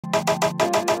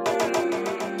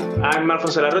I'm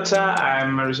Alfonso Rocha.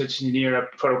 I'm a research engineer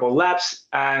at Protocol Labs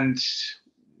and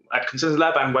at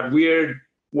ConsensusLab. And what we're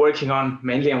working on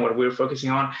mainly and what we're focusing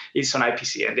on is on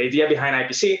IPC. And the idea behind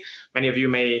IPC, many of you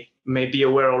may be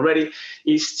aware already,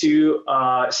 is to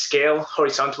scale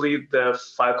horizontally the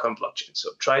Filecoin blockchain. So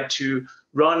try to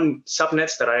run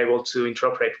subnets that are able to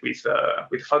interoperate with the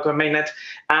Filecoin mainnet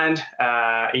and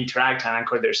interact and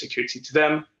anchor their security to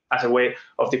them as a way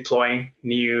of deploying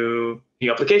new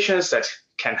applications that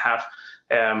can have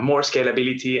more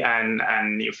scalability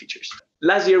and new features.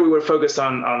 Last year, we were focused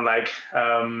on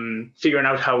figuring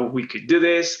out how we could do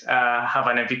this, have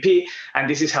an MVP, and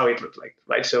this is how it looked like,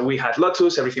 right? So we had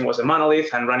Lotus, everything was a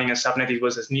monolith, and running a subnet, it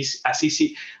was as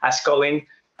easy as calling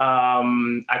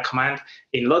a command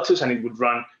in Lotus, and it would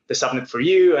run the subnet for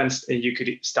you, and you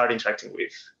could start interacting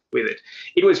with it.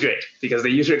 It was great because the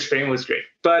user experience was great,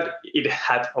 but it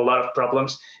had a lot of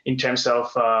problems in terms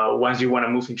of once you want to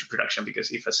move into production,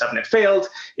 because if a subnet failed,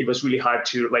 it was really hard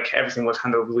to, everything was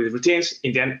handled with routines.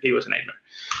 In the end, it was a nightmare.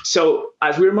 So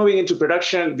as we're moving into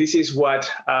production, this is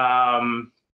what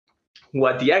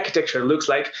the architecture looks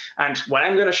like. And what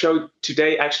I'm going to show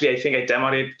today, actually, I think I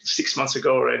demoed it 6 months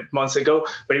ago or 8 months ago,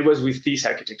 but it was with this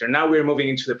architecture. Now we're moving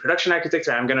into the production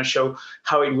architecture. I'm going to show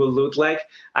how it will look like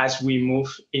as we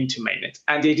move into mainnet.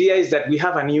 And the idea is that we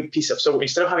have a new piece of, so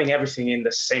instead of having everything in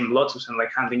the same Lotus and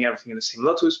handling everything in the same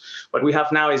Lotus, what we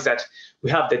have now is that we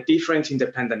have the different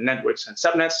independent networks and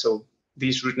subnets. So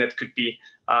this rootnet could be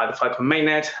the Filecoin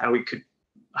mainnet, and we could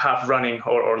have running,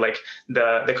 or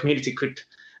the community could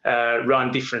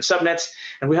run different subnets.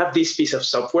 And we have this piece of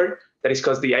software that is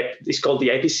called the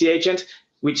IPC agent,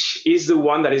 which is the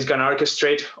one that is going to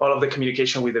orchestrate all of the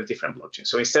communication with the different blockchains.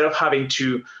 So instead of having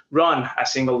to run a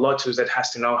single Lotus that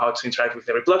has to know how to interact with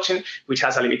every blockchain, which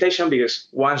has a limitation, because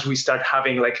once we start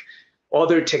having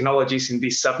other technologies in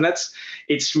these subnets,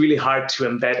 it's really hard to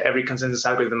embed every consensus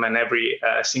algorithm and every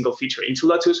single feature into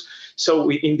Lotus.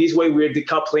 So in this way, we're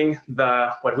decoupling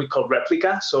what we call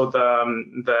replica. So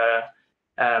the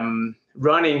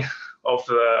running of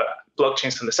the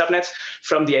blockchains and the subnets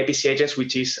from the IPC agents,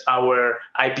 which is our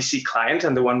IPC client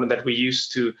and the one that we use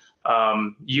to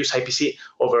use IPC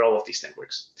over all of these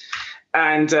networks.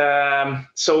 And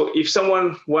so if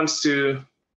someone wants to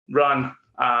run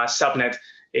a subnet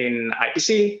in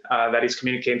IPC that is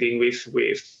communicating with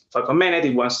Filecoin mainnet,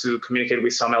 it wants to communicate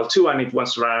with some L2 and it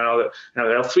wants to run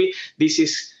another L3, this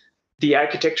is the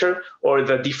architecture or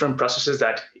the different processes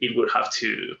that it would have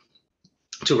to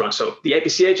run. So the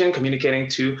IPC agent communicating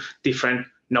to different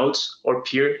nodes or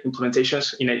peer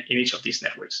implementations in each of these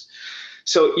networks.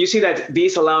 So you see that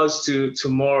this allows to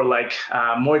more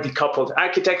more decoupled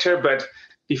architecture, but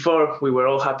before we were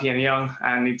all happy and young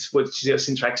and it was just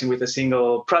interacting with a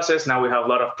single process. Now we have a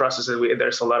lot of processes.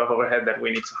 There's a lot of overhead that we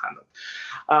need to handle.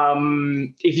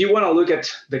 If you want to look at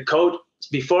the code,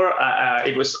 before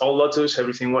it was all Lotus,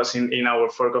 everything was in our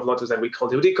fork of Lotus that we call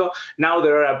Eurico. Now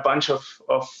there are a bunch of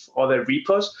other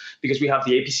repos because we have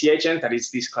the APC agent, that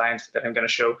is this client that I'm going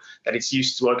to show, that is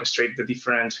used to orchestrate the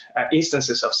different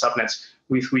instances of subnets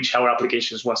with which our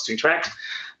applications wants to interact.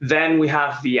 Then we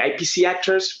have the IPC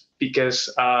actors, because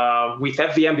with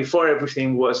FVM before,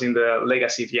 everything was in the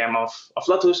legacy VM of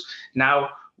Lotus. Now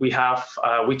we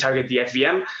target the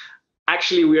FVM.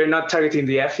 Actually, we are not targeting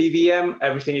the FEVM.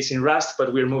 Everything is in Rust,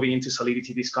 but we're moving into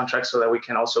Solidity this contract so that we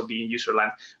can also be in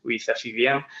userland with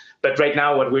FEVM. But right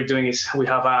now, what we're doing is we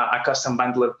have a custom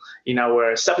bundle in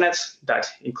our subnets that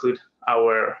include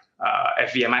our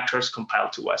FVM actors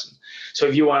compiled to WASM. So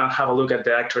if you want to have a look at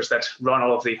the actors that run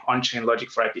all of the on-chain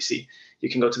logic for IPC, you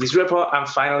can go to this repo. And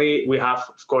finally, we have,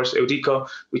 of course, Eurico,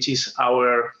 which is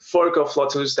our fork of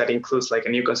Lotus that includes a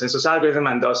new consensus algorithm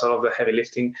and does all of the heavy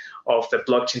lifting of the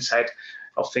blockchain side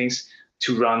of things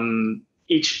to run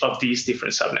each of these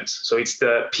different subnets. So it's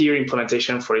the peer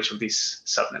implementation for each of these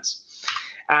subnets.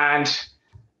 And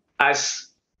as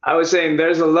I was saying,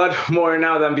 there's a lot more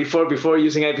now than before. Before,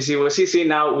 using IPC was easy.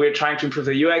 Now we're trying to improve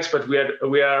the UX, but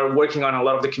we are working on a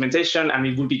lot of documentation, and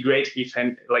it would be great if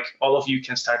all of you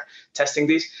can start testing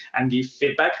this and give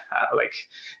feedback.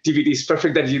 DVD is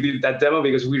perfect that you did that demo,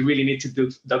 because we really need to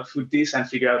dogfood this and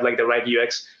figure out the right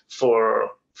UX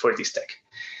for this tech.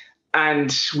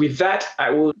 And with that, I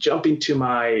will jump into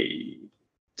my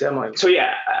demo. So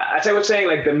yeah, as I was saying,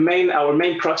 our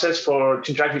main process to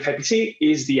interact with IPC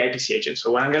is the IPC agent. So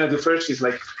what I'm going to do first is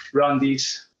run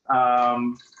this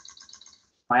my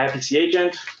IPC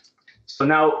agent. So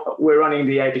now we're running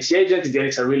the IPC agent. Again,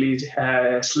 it's a really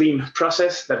slim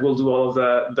process that will do all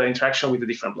of the interaction with the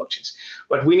different blockchains.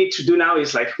 What we need to do now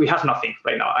is we have nothing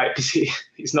right now. IPC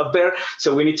is not there,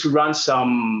 so we need to run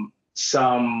some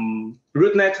some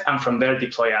rootnet, and from there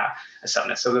deploy a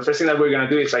subnet. So the first thing that we're going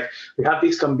to do is like we have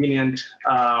this convenient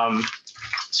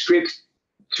script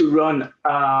to run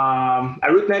a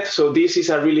rootnet. So this is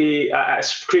a really a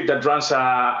script that runs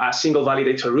a single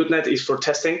validator rootnet. Is for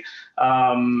testing,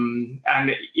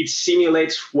 and it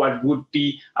simulates what would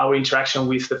be our interaction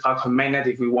with the Falcon mainnet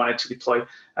if we wanted to deploy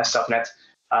a subnet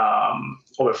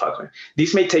over Falcon.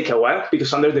 This may take a while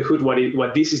because under the hood,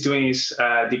 what this is doing is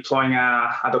deploying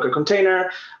a Docker container,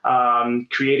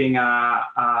 creating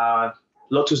a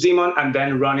Lotus daemon, and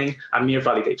then running a Mir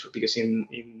validator. Because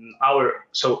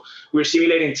so we're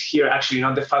simulating here actually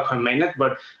not the Falcon mainnet,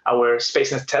 but our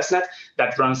SpaceNet testnet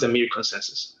that runs the Mir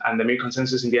consensus. And the Mir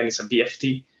consensus in the end is a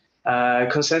BFT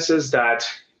consensus that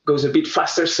goes a bit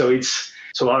faster. So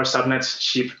our subnets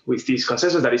ship with this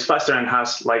consensus that is faster and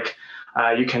has like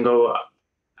you can go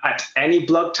at any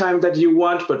block time that you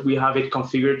want, but we have it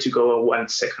configured to go a 1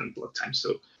 second block time.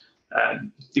 So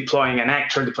deploying an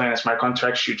actor, deploying a smart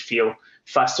contract should feel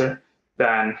faster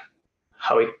than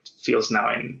how it feels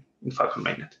now in Falcon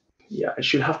mainnet. Yeah, I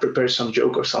should have prepared some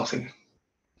joke or something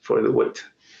for the wait.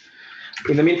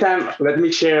 In the meantime, let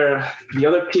me share the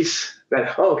other piece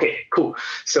that, okay, cool.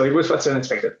 So it was faster than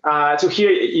expected. So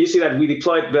here you see that we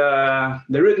deployed the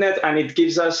rootnet, and it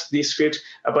gives us this script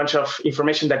a bunch of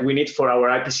information that we need for our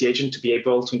IPC agent to be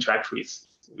able to interact with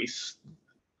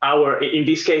in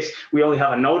this case, we only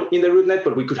have a node in the rootnet,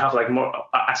 but we could have like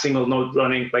a single node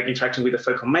running, like interacting with the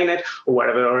Falcon mainnet or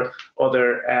whatever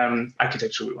other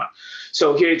architecture we want.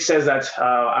 So here it says that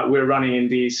we're running in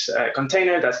this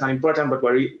container. That's not important, but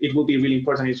what it will be really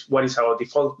important is what is our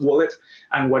default wallet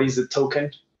and what is the token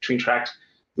to interact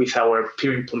with our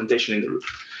peer implementation in the root.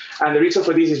 And the reason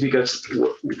for this is because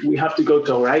we have to go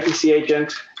to our IPC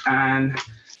agent and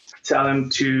tell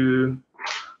them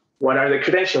what are the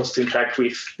credentials to interact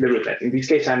with the rootnet. In this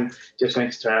case, I'm just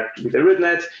going to interact with the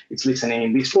rootnet. It's listening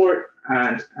in this port,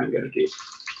 and I'm going to give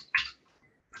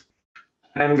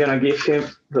him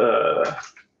the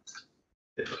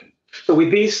token. So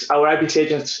with this, our IPC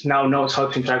agent now knows how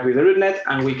to interact with the rootnet,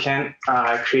 and we can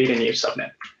create a new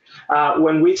subnet.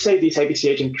 When we say this IPC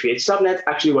agent creates subnet,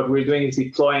 actually what we're doing is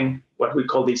deploying what we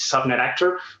call the subnet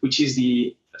actor, which is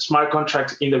the smart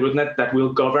contract in the rootnet that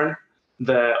will govern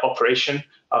the operation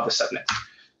of the subnet.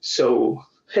 So,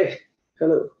 hey,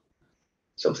 hello,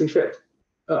 something failed.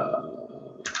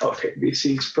 Okay, this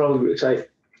is probably because I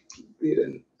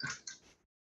didn't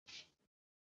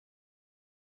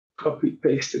copy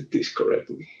pasted this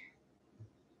correctly.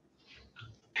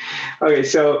 Okay,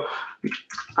 so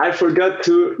I forgot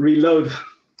to reload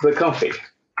the config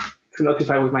to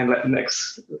notify with my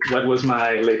what was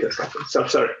my latest config. So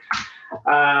sorry.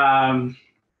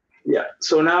 Yeah,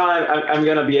 so now I'm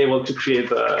gonna be able to create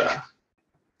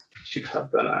should have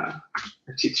done a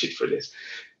cheat sheet for this.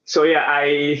 So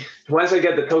yeah, once I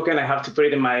get the token, I have to put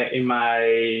it in my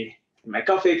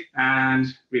config and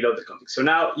reload the config. So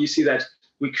now you see that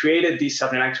we created this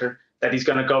subnet actor that is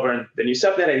gonna govern the new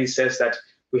subnet, and it says that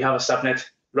we have a subnet,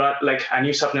 like a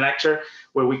new subnet actor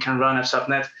where we can run a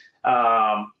subnet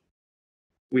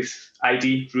with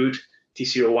ID root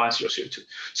T01002.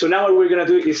 So now what we're going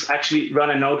to do is actually run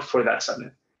a node for that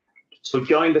subnet. So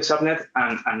join the subnet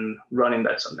and run in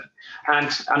that subnet. And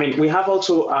I mean, we have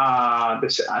also a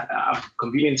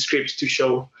convenient script to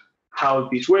show how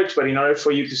this works. But in order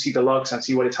for you to see the logs and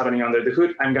see what is happening under the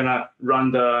hood, I'm going to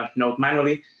run the node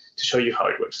manually to show you how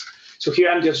it works. So here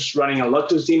I'm just running a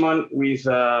Lotus daemon with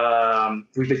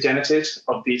the genesis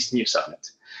of this new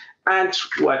subnet. And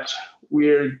what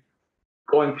we're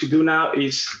going to do now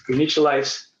is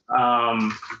initialize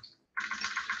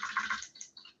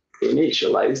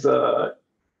the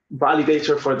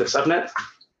validator for the subnet.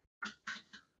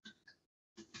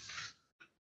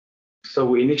 So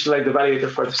we initialize the validator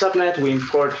for the subnet, we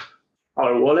import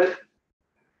our wallet,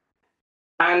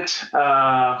 and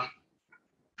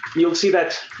you'll see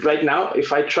that right now,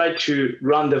 if I try to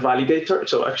run the validator,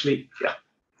 so actually, yeah,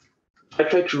 if I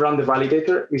try to run the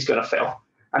validator, it's going to fail.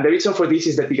 And the reason for this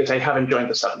is that because I haven't joined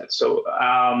the subnet. So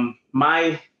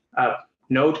my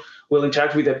node will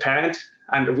interact with the parent,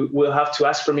 and we'll have to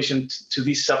ask permission to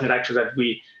this subnet actor that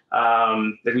we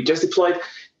just deployed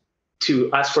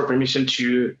to ask for permission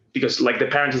to, because like the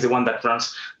parent is the one that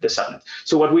runs the subnet.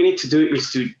 So what we need to do is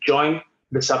to join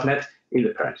the subnet in the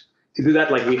parent. To do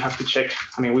that, like we have to check,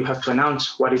 I mean, we have to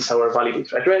announce what is our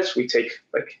validator address. We take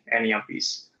like any of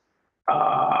these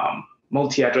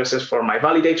multi-addresses for my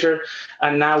validator,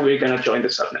 and now we're going to join the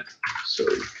subnet. So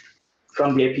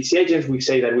from the IPC agent, we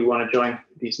say that we want to join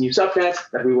this new subnet,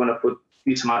 that we want to put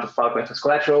this amount of Falcon as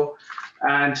collateral,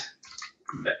 and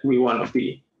that we want to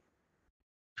be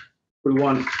we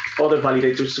want other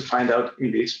validators to find out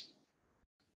in this.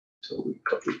 So we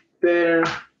copy there.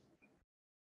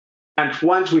 And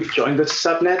once we've joined the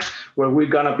subnet, what we're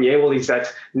going to be able is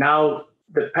that now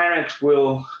the parent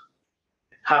will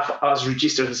have us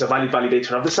registered as a valid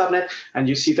validator of the subnet. And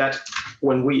you see that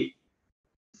when we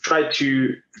try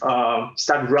to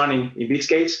start running in this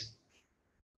case,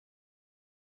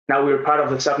 now we're part of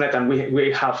the subnet, and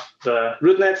we have the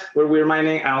rootnet where we're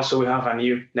mining, and also we have a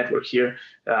new network here,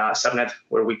 subnet,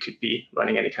 where we could be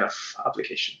running any kind of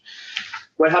application.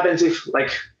 What happens if,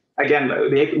 like, again,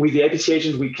 with the IPC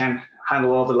agent, we can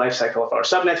handle all the lifecycle of our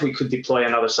subnet. We could deploy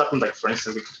another subnet, like for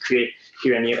instance, we could create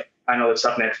here another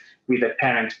subnet with a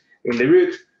parent in the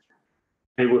root.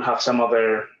 And we'll have some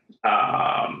other,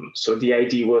 so the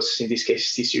ID was, in this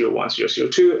case,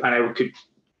 T01002, and I could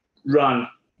run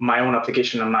my own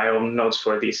application on my own nodes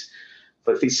for this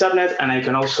subnet, and I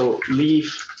can also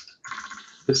leave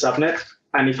the subnet.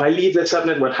 And if I leave the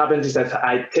subnet, what happens is that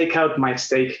I take out my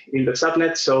stake in the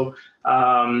subnet. So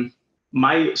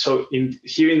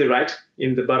here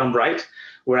in the bottom right,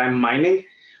 where I'm mining,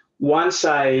 once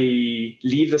I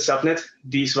leave the subnet,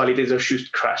 these validators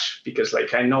should crash because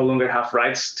like I no longer have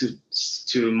rights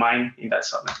to mine in that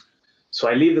subnet. So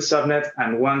I leave the subnet,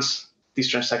 and once these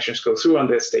transactions go through and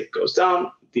the stake goes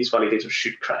down, these validators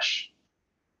should crash.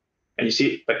 And you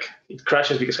see, like, it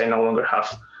crashes because I no longer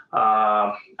have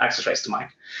access rights to mine.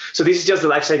 So this is just the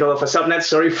lifecycle of a subnet.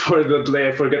 Sorry for the delay.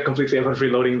 I forgot completely about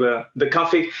reloading the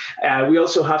config. We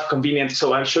also have convenient.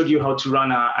 So I showed you how to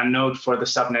run a node for the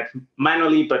subnet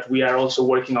manually, but we are also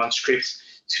working on scripts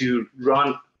to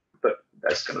run. But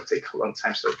that's going to take a long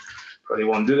time, so probably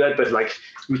won't do that. But like,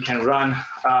 we can run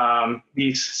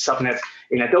these subnet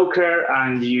in a Docker,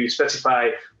 and you specify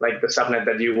like the subnet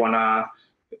that you wanna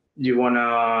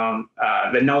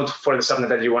the node for the subnet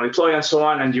that you want to deploy, and so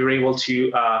on, and you're able to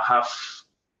have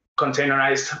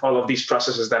containerized all of these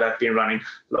processes that have been running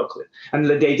locally. And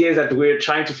the idea is that we're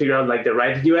trying to figure out like the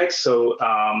right UX. So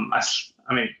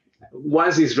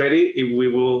once it's ready, we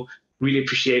will really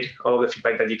appreciate all of the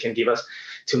feedback that you can give us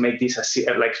to make this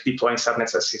like deploying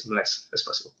subnets as seamless as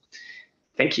possible.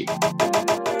 Thank you.